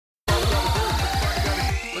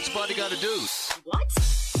What's a body gotta do? What?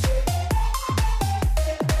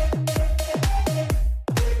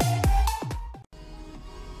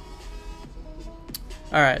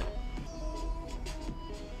 Alright.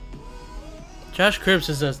 Josh Cribbs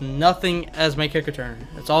just does nothing as my kick returner.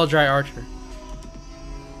 It's all dry archer.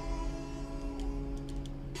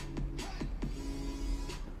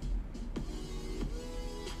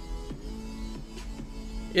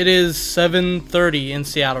 It is 7:30 in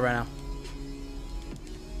Seattle right now.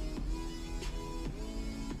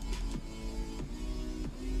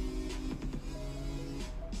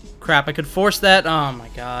 Crap, I could force that. Oh my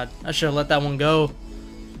god. I should have let that one go.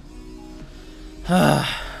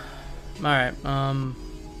 Alright,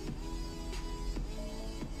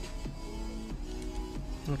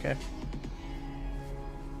 okay.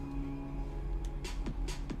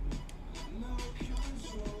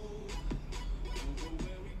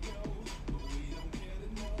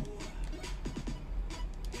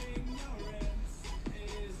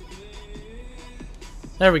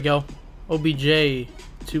 There we go. OBJ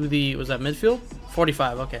to the, was that midfield?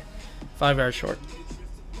 45, okay. 5 yards short.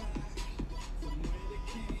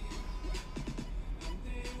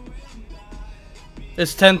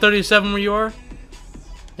 It's 10:37 where you are?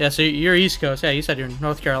 Yeah, so you're East Coast. Yeah, you said you're in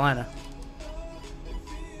North Carolina.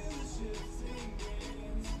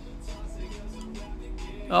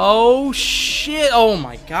 Oh, shit. Oh,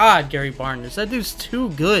 my God, Gary Barnes. That dude's too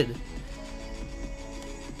good.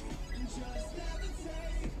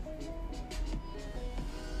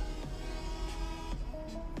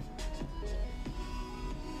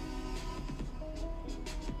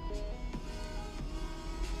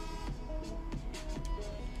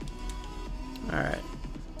 Alright.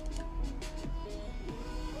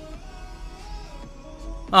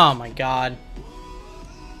 Oh my god.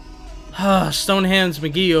 Stonehands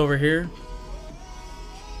McGee over here.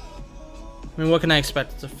 I mean, what can I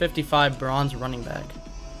expect? It's a 55 bronze running back.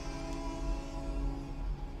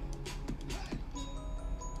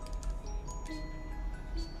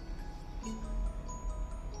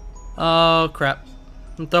 Oh, crap.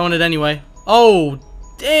 I'm throwing it anyway. Oh,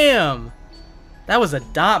 damn! That was a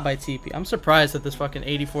dot by TP. I'm surprised that this fucking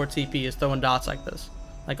 84 TP is throwing dots like this.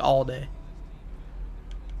 Like all day.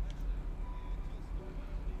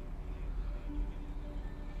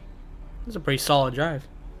 This is a pretty solid drive.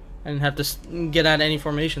 I didn't have to get out of any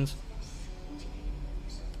formations.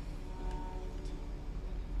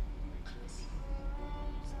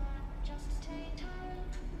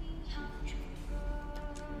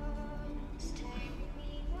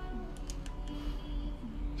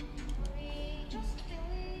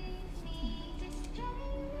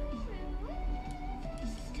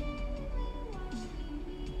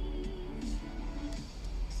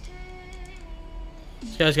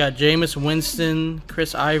 This guy's got Jameis Winston,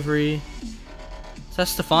 Chris Ivory. Is that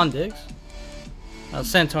Stephon Diggs? That's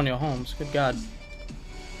Santonio Holmes. Good God.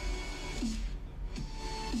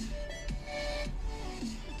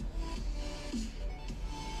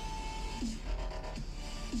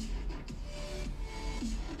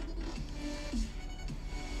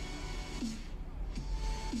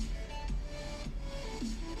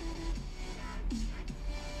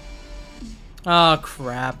 Oh,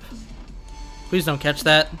 crap. Please don't catch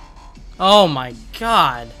that. Oh my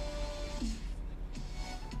god.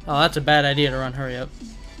 Oh, that's a bad idea to run hurry up.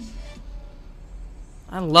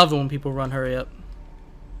 I love it when people run hurry up.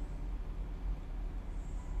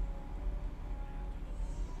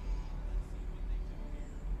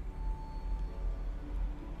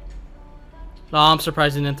 Oh, I'm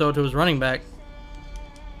surprised he didn't throw it to his running back.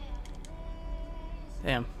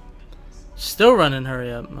 Damn. Still running hurry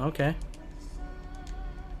up. Okay.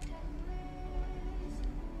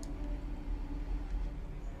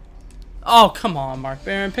 Oh, come on, Mark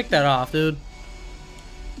Barron. Pick that off, dude.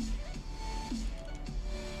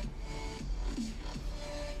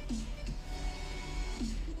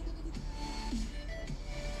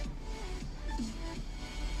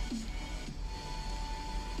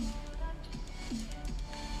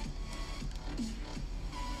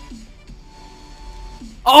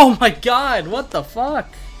 Oh my god, what the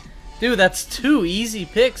fuck? Dude, that's 2 easy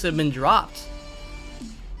picks have been dropped.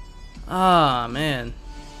 Ah, man.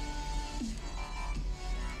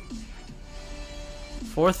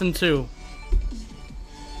 4th and 2.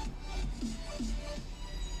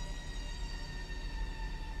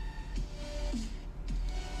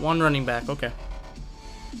 One running back, okay.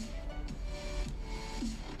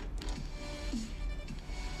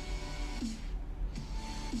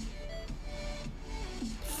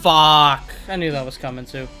 Fuck. I knew that was coming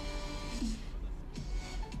too.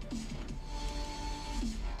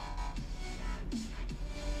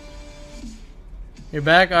 You're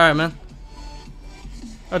back? Alright, man.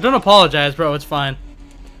 Oh, don't apologize, bro. It's fine.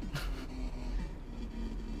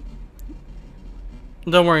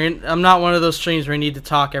 Don't worry. I'm not one of those streams where you need to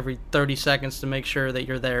talk every 30 seconds to make sure that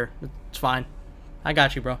you're there. It's fine. I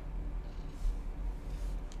got you, bro.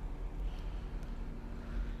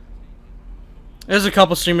 There's a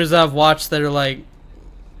couple streamers that I've watched that are like,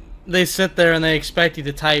 they sit there and they expect you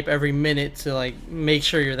to type every minute to like make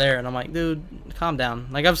sure you're there, and I'm like, dude, calm down.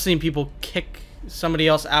 Like, I've seen people kick somebody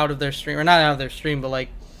else out of their stream, or not out of their stream, but like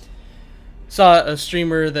saw a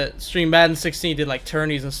streamer that streamed Madden 16, did like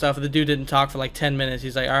tourneys and stuff, and the dude didn't talk for like 10 minutes.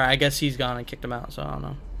 He's like, alright, I guess he's gone, and kicked him out. So I don't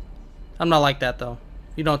know. I'm not like that though.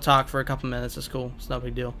 You don't talk for a couple minutes, it's cool. It's no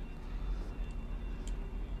big deal.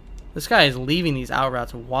 This guy is leaving these out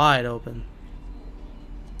routes wide open.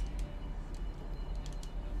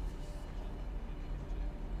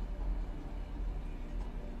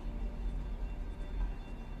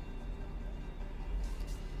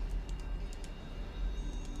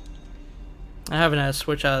 I haven't had to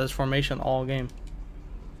switch out of this formation all game.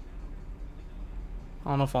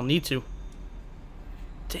 I don't know if I'll need to.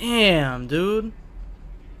 Damn, dude.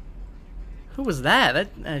 Who was that?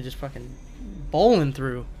 That just fucking bowling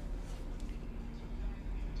through.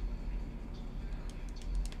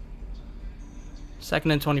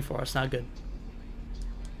 Second and 24. That's not good.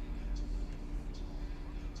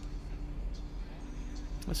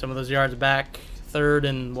 Some of those yards back. Third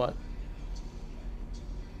and what?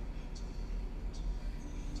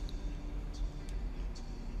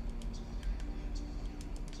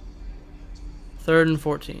 Third and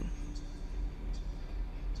 14.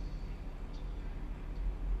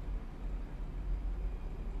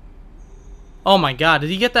 Oh my god, did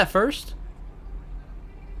he get that first?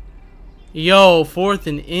 Yo, 4th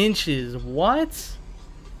and inches. What?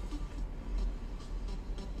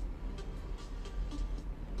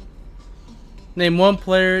 Name one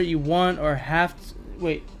player you want or have to,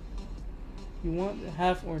 wait. You want,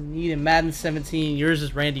 have, or need in Madden 17. Yours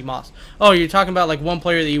is Randy Moss. Oh, you're talking about like one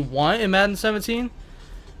player that you want in Madden 17?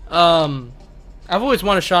 I've always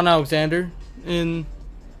wanted Sean Alexander in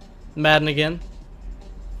Madden again.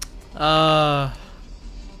 Actually,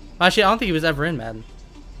 I don't think he was ever in Madden.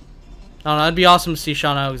 I don't know. It'd be awesome to see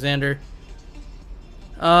Sean Alexander.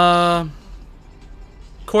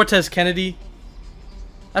 Cortez Kennedy.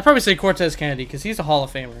 I'd probably say Cortez Kennedy because he's a Hall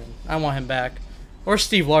of Famer. And I want him back. Or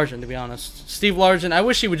Steve Largent, to be honest. Steve Largent, I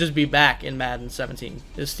wish he would just be back in Madden 17,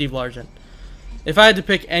 is Steve Largent. If I had to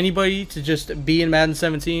pick anybody to just be in Madden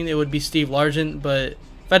 17, it would be Steve Largent, but if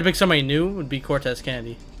I had to pick somebody new, it would be Cortez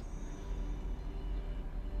Kennedy.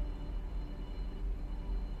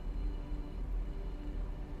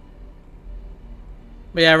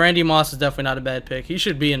 But yeah, Randy Moss is definitely not a bad pick. He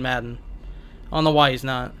should be in Madden. I don't know why he's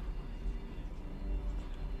not.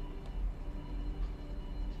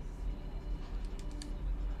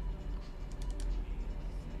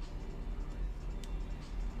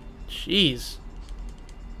 Jeez.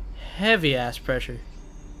 Heavy ass pressure.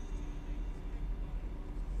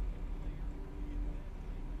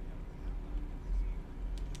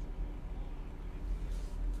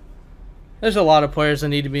 There's a lot of players that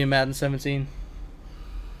need to be in Madden 17.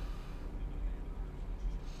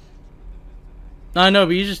 No, I know,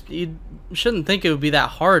 but you shouldn't think it would be that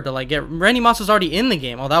hard to like get. Randy Moss is already in the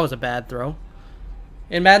game. Oh, that was a bad throw.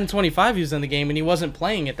 In Madden 25, he was in the game and he wasn't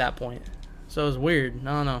playing at that point, so it was weird.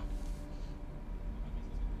 I don't know.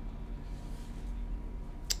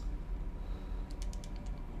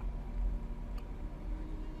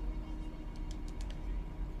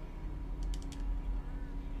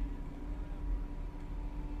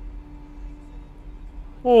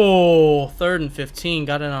 Oh, 3rd and 15.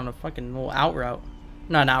 Got it on a fucking little out route.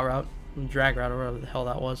 Not an out route. Drag route or whatever the hell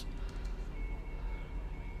that was.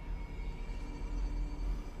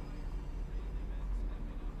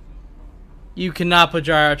 You cannot put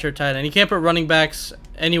Jai Archer tight end. You can't put running backs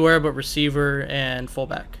anywhere but receiver and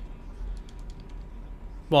fullback.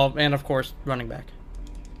 Well, and of course, running back.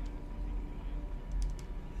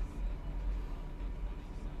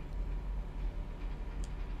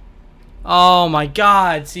 Oh my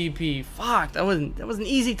god, CP. Fuck, that was an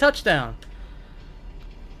easy touchdown.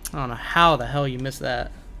 I don't know how the hell you missed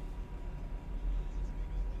that.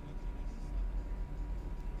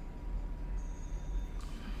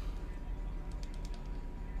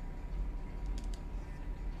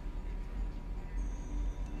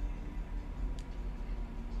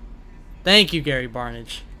 Thank you, Gary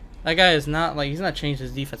Barnage. That guy is not like, he's not changed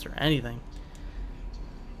his defense or anything.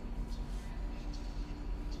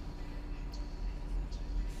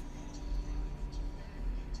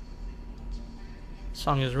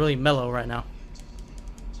 Song is really mellow right now.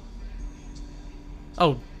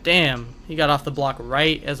 Oh, damn. He got off the block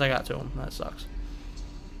right as I got to him. That sucks.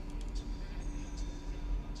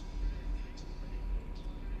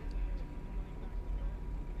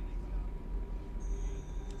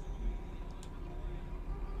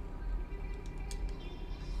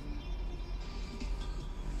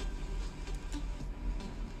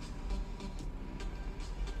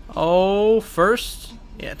 Oh, first?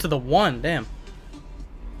 Yeah, to the 1. Damn.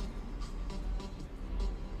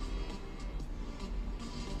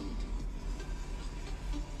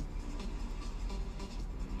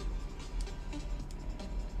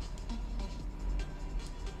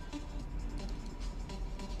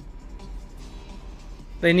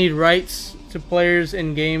 They need rights to players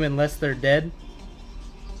in game unless they're dead.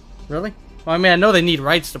 Really? Well, I mean, I know they need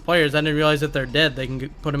rights to players. I didn't realize if they're dead, they can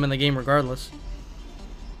put them in the game regardless.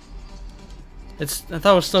 I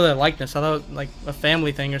thought it was still their likeness. I thought it was like a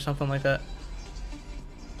family thing or something like that.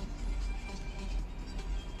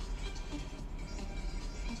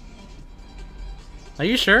 Are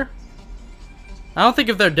you sure? I don't think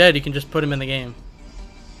if they're dead, you can just put them in the game.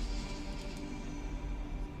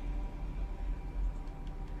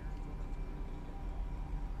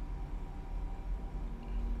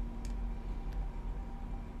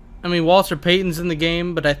 I mean, Walter Payton's in the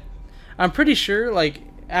game, but I'm pretty sure, like,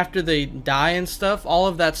 after they die and stuff, all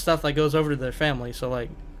of that stuff, like, goes over to their family. So,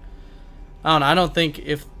 like, I don't know. I don't think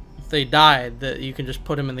if they died that you can just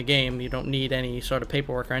put them in the game. You don't need any sort of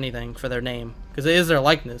paperwork or anything for their name. Because it is their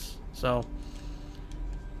likeness, so...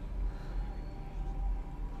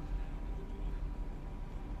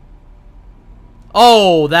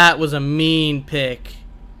 Oh, that was a mean pick.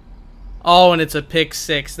 Oh, and it's a pick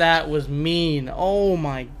 6. That was mean. Oh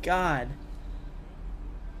my god.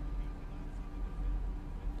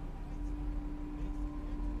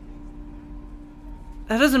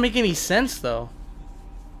 That doesn't make any sense though.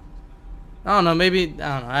 I don't know, maybe,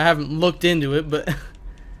 I don't know. I haven't looked into it, but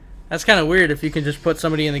that's kind of weird if you can just put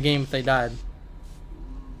somebody in the game if they died.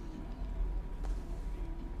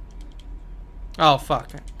 Oh,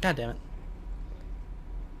 fuck. God damn it.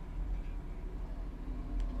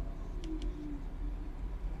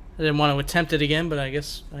 I didn't want to attempt it again, but I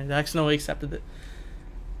guess I accidentally accepted it.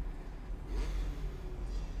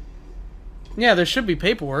 Yeah, there should be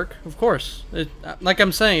paperwork, of course. Like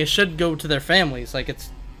I'm saying, it should go to their families. Like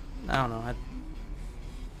it's, I don't know.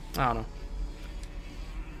 I don't know.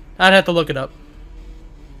 I'd have to look it up.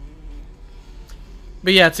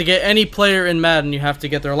 But yeah, to get any player in Madden, you have to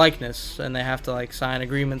get their likeness, and they have to like sign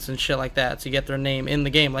agreements and shit like that to get their name in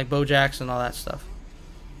the game, like Bo Jackson, all that stuff.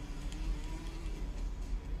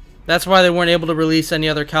 That's why they weren't able to release any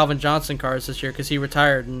other Calvin Johnson cards this year, because he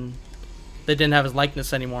retired and they didn't have his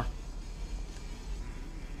likeness anymore.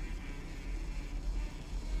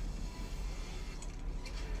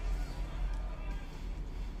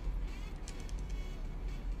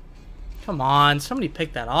 Come on, somebody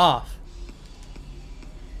pick that off.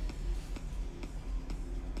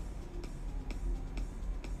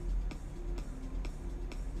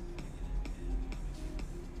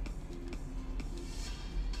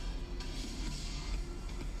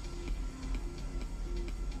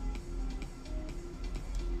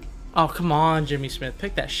 Oh, come on, Jimmy Smith.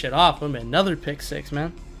 Pick that shit off. Would have been another pick 6,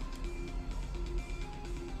 man.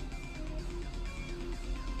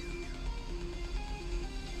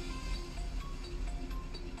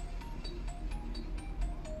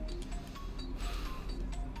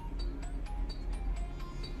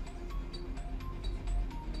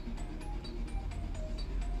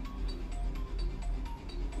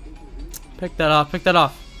 Pick that off. Pick that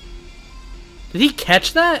off. Did he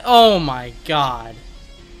catch that? Oh, my God.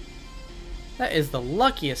 That is the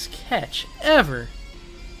luckiest catch ever.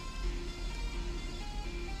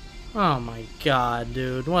 Oh my god,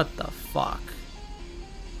 dude. What the fuck?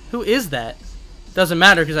 Who is that? Doesn't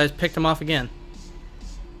matter because I just picked him off again.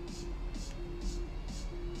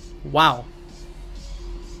 Wow.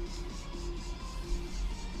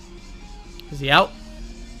 Is he out?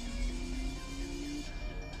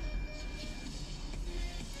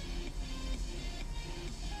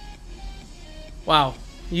 Wow.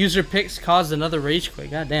 User picks caused another rage quit.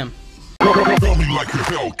 God damn.